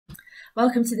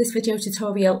Welcome to this video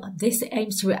tutorial. This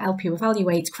aims to help you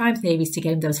evaluate crime theories to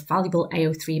gain those valuable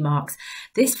AO3 marks.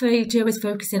 This video is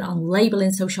focusing on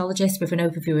labelling sociologists with an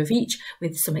overview of each,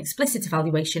 with some explicit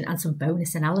evaluation and some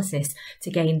bonus analysis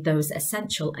to gain those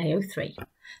essential AO3.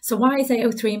 So why is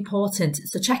AO3 important?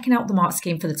 So checking out the mark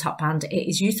scheme for the top band, it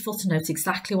is useful to note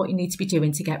exactly what you need to be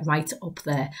doing to get right up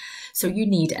there. So you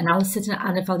need analysis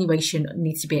and evaluation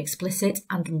needs to be explicit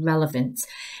and relevant.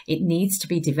 It needs to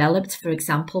be developed, for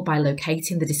example, by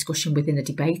locating the discussion within a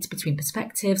debate between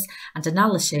perspectives, and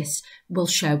analysis will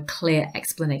show clear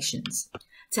explanations.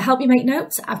 To help you make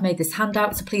notes, I've made this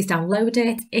handout, so please download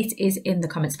it. It is in the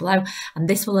comments below, and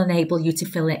this will enable you to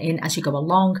fill it in as you go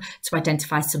along to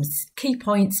identify some key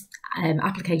points,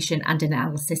 application and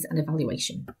analysis and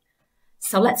evaluation.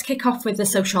 So let's kick off with the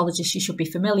sociologist you should be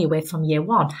familiar with from year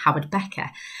one, Howard Becker.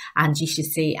 And you should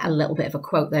see a little bit of a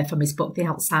quote there from his book, The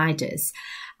Outsiders,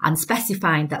 and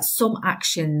specifying that some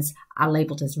actions are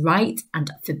labelled as right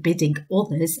and forbidding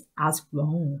others as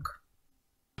wrong.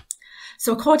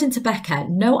 So according to Becker,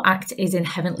 no act is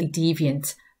inherently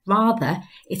deviant. Rather,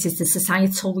 it is the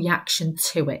societal reaction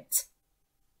to it.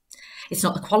 It's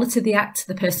not the quality of the act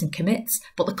the person commits,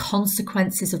 but the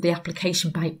consequences of the application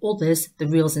by others, the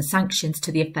rules and sanctions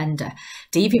to the offender.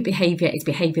 Deviant behaviour is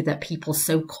behaviour that people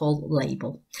so-called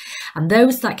label. And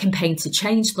those that campaign to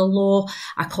change the law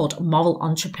are called moral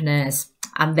entrepreneurs.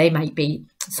 And they might be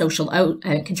social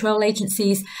control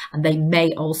agencies, and they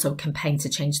may also campaign to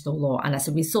change the law. And as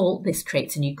a result, this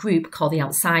creates a new group called the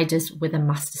Outsiders with a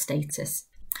master status.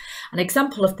 An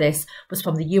example of this was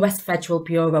from the US Federal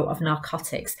Bureau of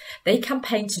Narcotics. They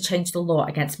campaigned to change the law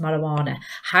against marijuana,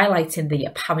 highlighting the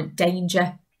apparent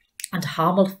danger and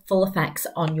harmful effects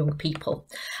on young people.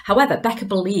 However, Becker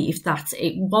believed that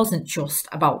it wasn't just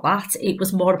about that, it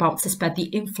was more about to spread the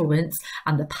influence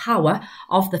and the power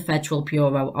of the Federal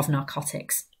Bureau of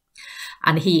Narcotics.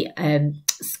 And he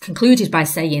concluded by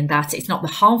saying that it's not the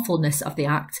harmfulness of the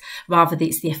act, rather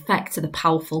it's the effect of the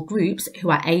powerful groups who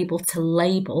are able to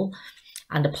label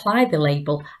and apply the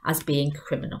label as being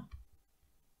criminal.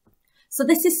 So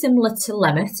this is similar to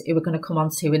Lemmet, who we're going to come on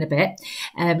to in a bit,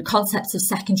 concepts of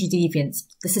secondary deviance,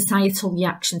 the societal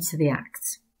reaction to the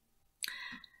act.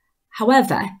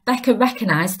 However, Becker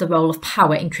recognised the role of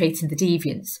power in creating the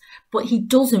deviance, but he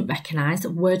doesn't recognise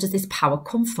where does this power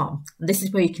come from. And this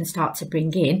is where you can start to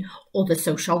bring in other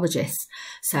sociologists.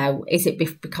 So is it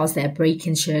because they're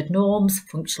breaking shared norms,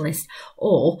 functionalist,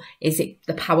 or is it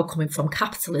the power coming from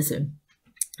capitalism,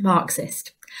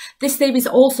 Marxist? This theory is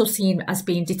also seen as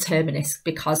being determinist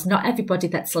because not everybody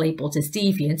that's labelled as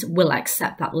deviant will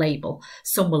accept that label.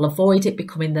 Some will avoid it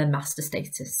becoming their master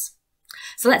status.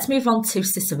 So let's move on to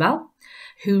Cicerel,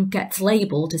 who gets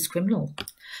labelled as criminal.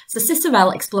 So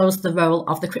Cicerel explores the role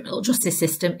of the criminal justice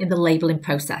system in the labelling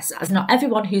process, as not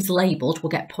everyone who's labelled will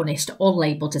get punished or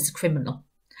labelled as a criminal.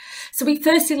 So he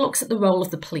firstly looks at the role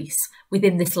of the police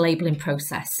within this labelling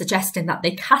process, suggesting that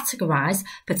they categorise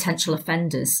potential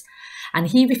offenders. And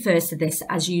he refers to this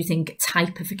as using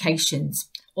typifications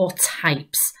or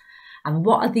types. And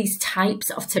what are these types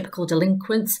of typical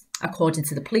delinquents? According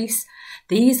to the police,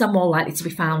 these are more likely to be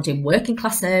found in working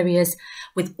class areas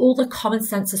with all the common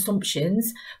sense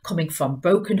assumptions coming from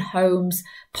broken homes,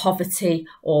 poverty,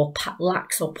 or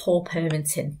lax or poor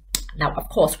parenting. Now, of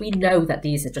course, we know that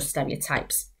these are just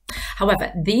stereotypes.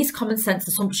 However, these common sense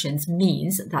assumptions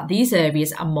means that these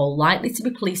areas are more likely to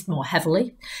be policed more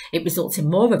heavily. It results in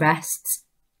more arrests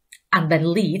and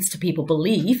then leads to people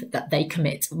believe that they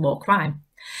commit more crime.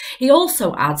 He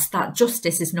also adds that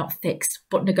justice is not fixed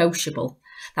but negotiable,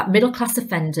 that middle-class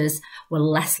offenders were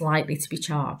less likely to be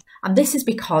charged. And this is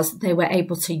because they were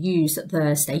able to use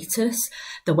their status,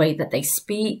 the way that they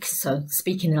speak, so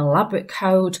speaking in an elaborate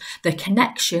code, their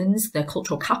connections, their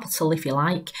cultural capital, if you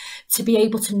like, to be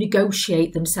able to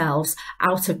negotiate themselves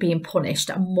out of being punished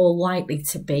and more likely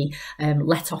to be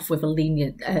let off with a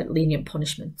lenient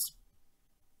punishment.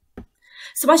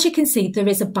 So as you can see, there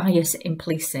is a bias in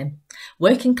policing.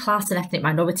 Working class and ethnic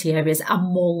minority areas are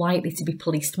more likely to be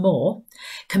policed more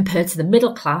compared to the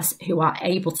middle class, who are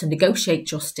able to negotiate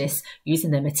justice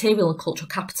using their material and cultural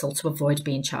capital to avoid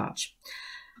being charged.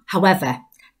 However,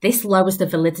 this lowers the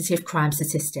validity of crime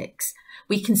statistics.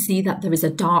 We can see that there is a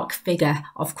dark figure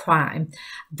of crime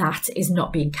that is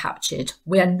not being captured.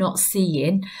 We are not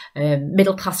seeing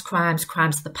middle class crimes,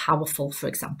 crimes of the powerful, for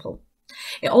example.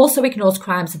 It also ignores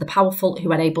crimes of the powerful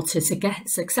who are able to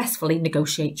successfully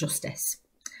negotiate justice.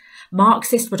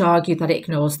 Marxists would argue that it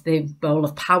ignores the role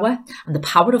of power and the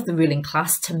power of the ruling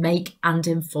class to make and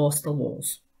enforce the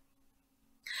laws.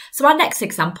 So our next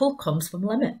example comes from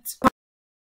Lemmet.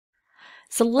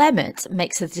 So Lemmet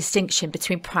makes a distinction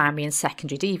between primary and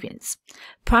secondary deviance.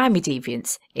 Primary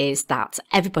deviance is that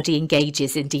everybody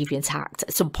engages in deviant act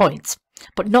at some point,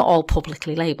 but not all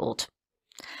publicly labelled.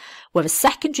 Whereas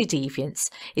secondary deviance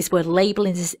is where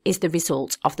labelling is the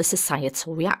result of the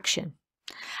societal reaction.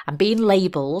 And being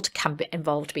labelled can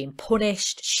involve being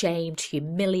punished, shamed,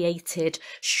 humiliated,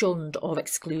 shunned or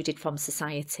excluded from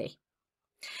society.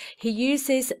 He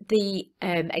uses the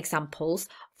examples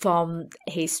from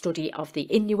his study of the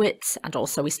Inuits and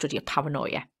also his study of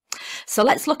paranoia. So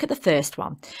let's look at the first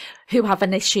one, who have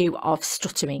an issue of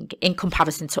stuttering in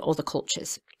comparison to other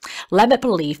cultures. Lemmet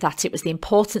believed that it was the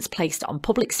importance placed on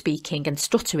public speaking, and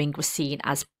stuttering was seen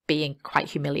as being quite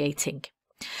humiliating.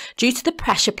 Due to the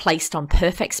pressure placed on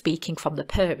perfect speaking from the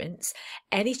parents,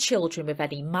 any children with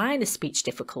any minor speech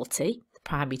difficulty,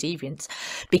 primary deviance,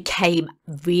 became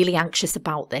really anxious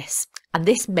about this, and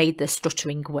this made the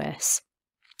stuttering worse.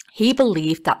 He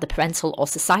believed that the parental or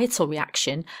societal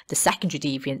reaction, the secondary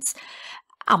deviance,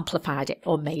 amplified it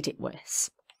or made it worse.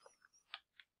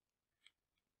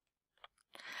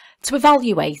 To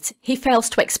evaluate, he fails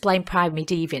to explain primary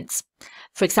deviance.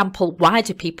 For example, why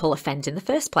do people offend in the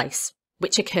first place,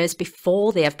 which occurs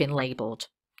before they have been labelled?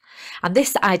 And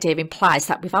this idea implies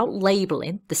that without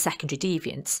labelling the secondary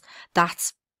deviance,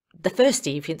 that the first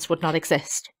deviance would not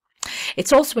exist.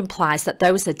 It also implies that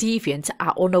those that are deviant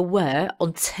are unaware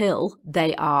until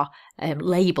they are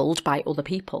labelled by other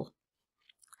people.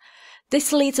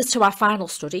 This leads us to our final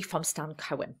study from Stan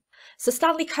Cohen. So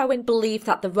Stanley Cohen believed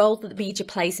that the role that the media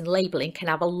plays in labelling can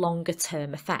have a longer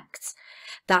term effect,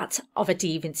 that of a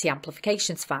deviancy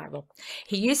amplification spiral.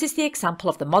 He uses the example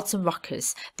of the mods and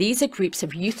rockers. These are groups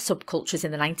of youth subcultures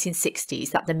in the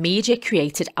 1960s that the media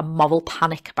created a moral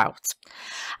panic about.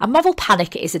 A moral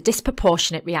panic is a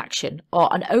disproportionate reaction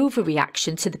or an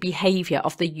overreaction to the behaviour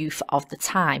of the youth of the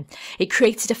time. It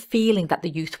created a feeling that the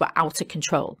youth were out of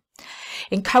control.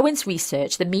 In Cohen's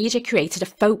research, the media created a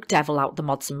folk devil out of the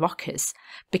mods and rockers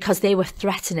because they were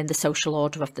threatening the social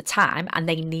order of the time and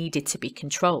they needed to be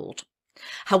controlled.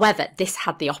 However, this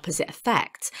had the opposite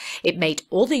effect. It made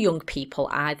other young people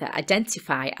either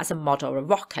identify as a mod or a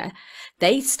rocker.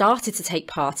 They started to take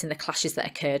part in the clashes that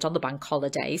occurred on the bank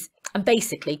holidays and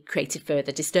basically created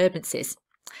further disturbances.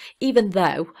 Even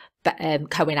though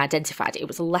Cohen identified it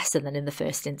was lesser than in the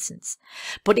first instance.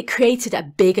 But it created a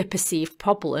bigger perceived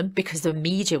problem because the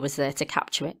media was there to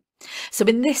capture it. So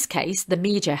in this case, the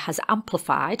media has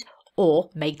amplified or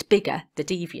made bigger the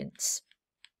deviance.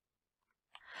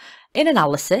 In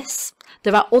analysis,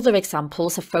 there are other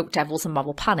examples of folk devils and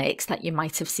moral panics that you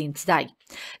might have seen today.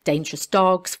 Dangerous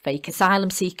dogs, fake asylum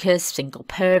seekers, single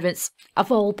parents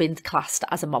have all been classed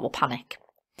as a moral panic.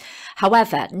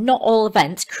 However, not all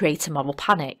events create a moral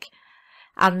panic,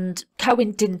 and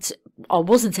Cohen didn't or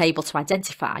wasn't able to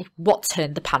identify what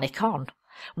turned the panic on.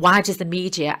 Why does the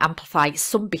media amplify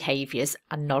some behaviours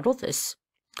and not others?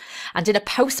 And in a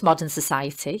postmodern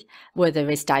society, where there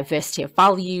is diversity of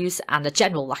values and a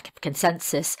general lack of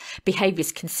consensus,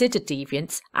 behaviours considered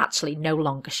deviant actually no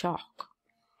longer shock.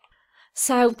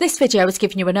 So this video has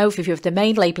given you an overview of the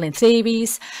main labelling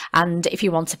theories, and if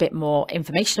you want a bit more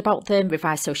information about them,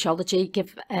 revise Sociology,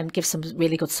 give some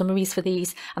really good summaries for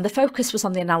these, and the focus was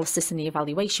on the analysis and the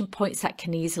evaluation points that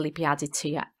can easily be added to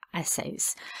your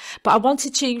essays. But I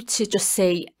wanted you to just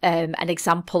see an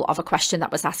example of a question that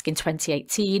was asked in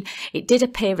 2018. It did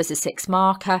appear as a 6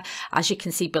 marker. As you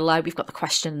can see below, we've got the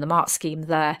question and the mark scheme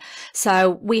there.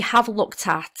 So we have looked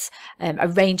at a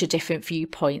range of different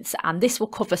viewpoints, and this will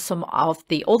cover some of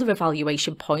the other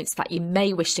evaluation points that you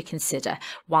may wish to consider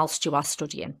whilst you are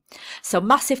studying. So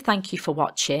massive thank you for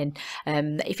watching.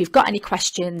 If you've got any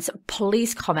questions,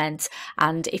 please comment,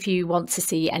 and if you want to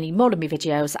see any more of my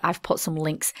videos, I've put some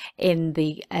links in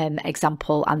the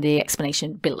example and the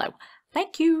explanation below.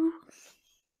 Thank you.